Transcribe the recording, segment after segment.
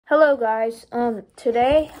Hello guys,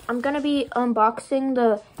 today I'm gonna be unboxing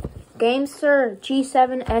the Gamesir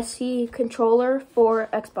G7 SE controller for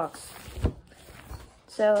Xbox.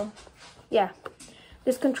 So, yeah.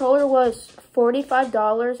 This controller was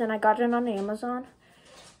 $45 and I got it on Amazon.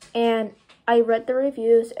 And I read the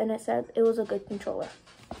reviews and it said it was a good controller.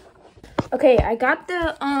 Okay, I got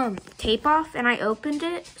the tape off and I opened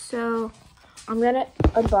it, so I'm gonna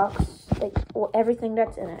unbox everything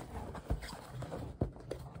that's in it.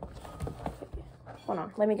 Hold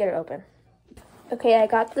on, let me get it open. Okay, I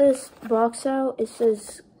got this box out. It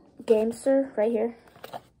says Gamesir right here.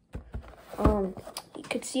 You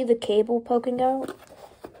could see the cable poking out.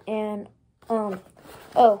 And,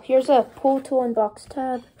 oh, here's a pull to unbox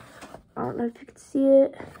tab. I don't know if you can see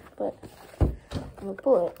it, but I'm gonna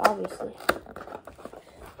pull it, obviously.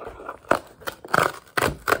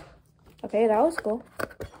 Okay, that was cool.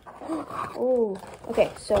 Oh,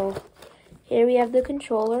 okay, so here we have the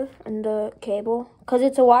controller and the cable, because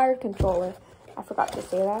it's a wired controller. I forgot to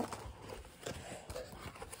say that.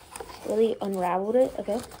 Really unraveled it,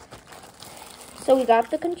 okay. So we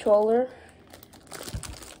got the controller.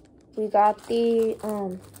 We got the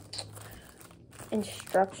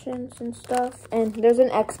instructions and stuff. And there's an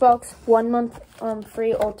Xbox 1 month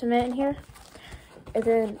free Ultimate in here. And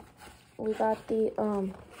then we got the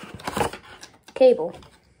cable.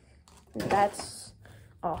 And that's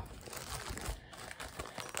all.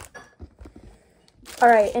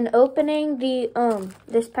 Alright, in opening the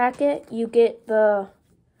this packet, you get the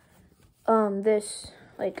this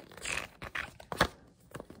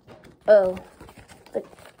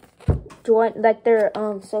join their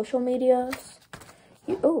social medias.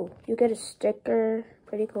 You get a sticker,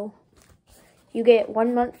 pretty cool. You get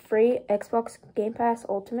 1 month free Xbox Game Pass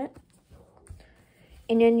Ultimate.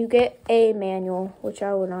 And then you get a manual, which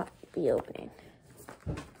I will not be opening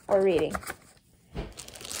or reading.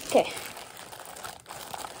 Okay.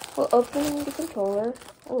 Well, opening the controller.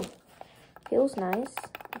 Oh, feels nice.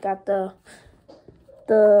 Got the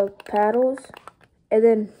paddles, and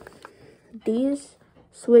then these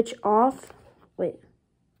switch off. Wait,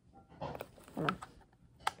 hold on.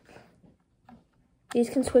 These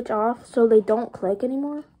can switch off so they don't click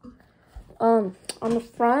anymore. On the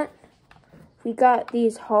front, we got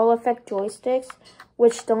these Hall effect joysticks,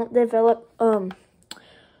 which don't develop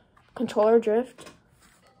controller drift,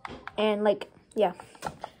 and yeah.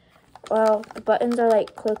 Well, the buttons are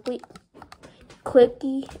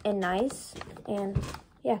clicky and nice, and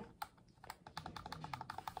yeah,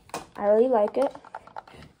 I really like it.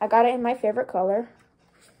 I got it in my favorite color,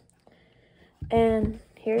 and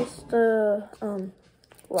here's the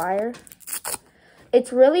wire.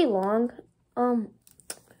 It's really long.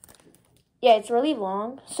 Yeah, it's really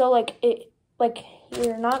long. So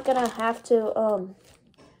you're not gonna have to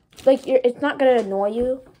it's not gonna annoy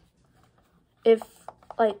you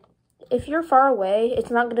if you're far away.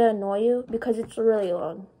 It's not gonna annoy you because it's really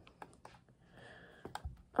long.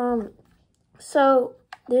 So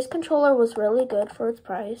this controller was really good for its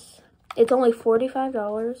price. It's only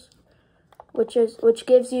 $45, which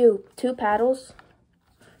gives you 2 paddles,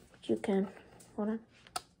 which you can, hold on.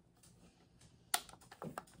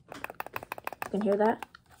 You can hear that?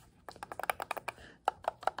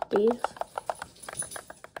 These.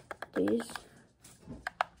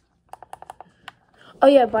 Oh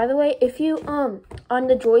yeah, by the way, if you on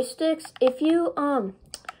the joysticks, if you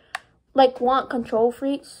want control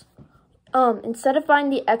freaks, instead of buying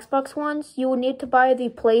the Xbox ones, you will need to buy the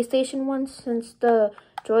PlayStation ones, since the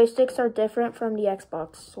joysticks are different from the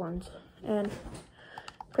Xbox ones. And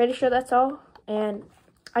pretty sure that's all. And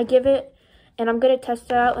I'm gonna test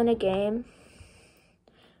it out in a game.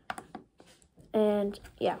 And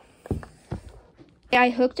yeah. I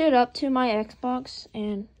hooked it up to my Xbox,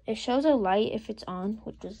 and it shows a light if it's on,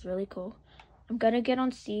 which is really cool. I'm gonna get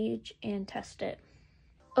on Siege and test it.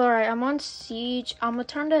 Alright, I'm on Siege. I'm gonna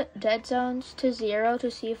turn the dead zones to 0 to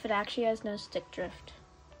see if it actually has no stick drift.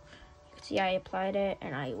 You can see I applied it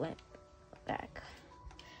and I went back.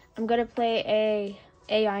 I'm gonna play a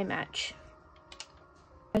AI match.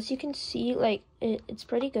 As you can see, it's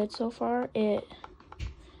pretty good so far.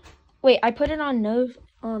 Wait, I put it on no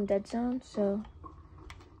dead zone, so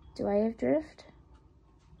do I have drift?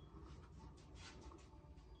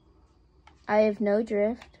 I have no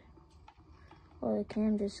drift. Well, the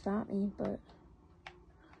cam just got me, but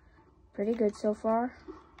pretty good so far.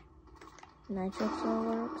 Nitro still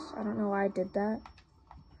works. I don't know why I did that.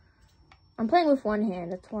 I'm playing with one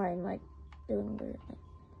hand, that's why I'm doing weird.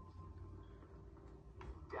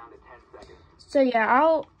 So yeah,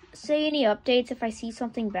 I'll say any updates if I see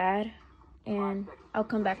something bad. and I'll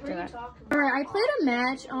come back to that. Alright, I played a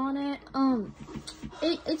match on it.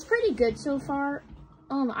 It's pretty good so far.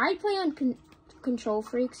 I play on Control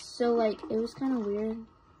Freaks, so like it was kind of weird.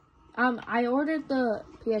 I ordered the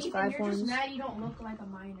PS5 Ethan, you're ones. just mad you don't look like a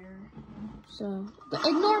minor. So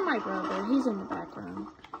ignore my brother. He's in the background.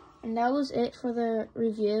 And that was it for the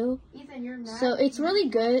review. Ethan, you're mad. So it's really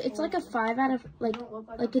good. It's like a 5 out of like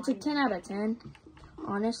it's a 10 out of 10.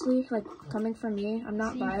 Honestly, like coming from me, I'm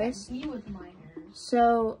not biased.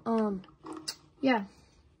 So yeah,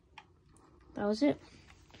 that was it.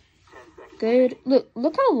 Good.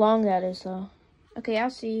 Look how long that is though. Okay, I'll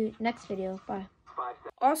see you next video. Bye.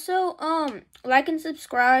 Also, like and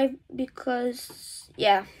subscribe because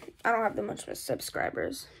yeah, I don't have that much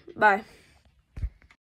subscribers. Bye.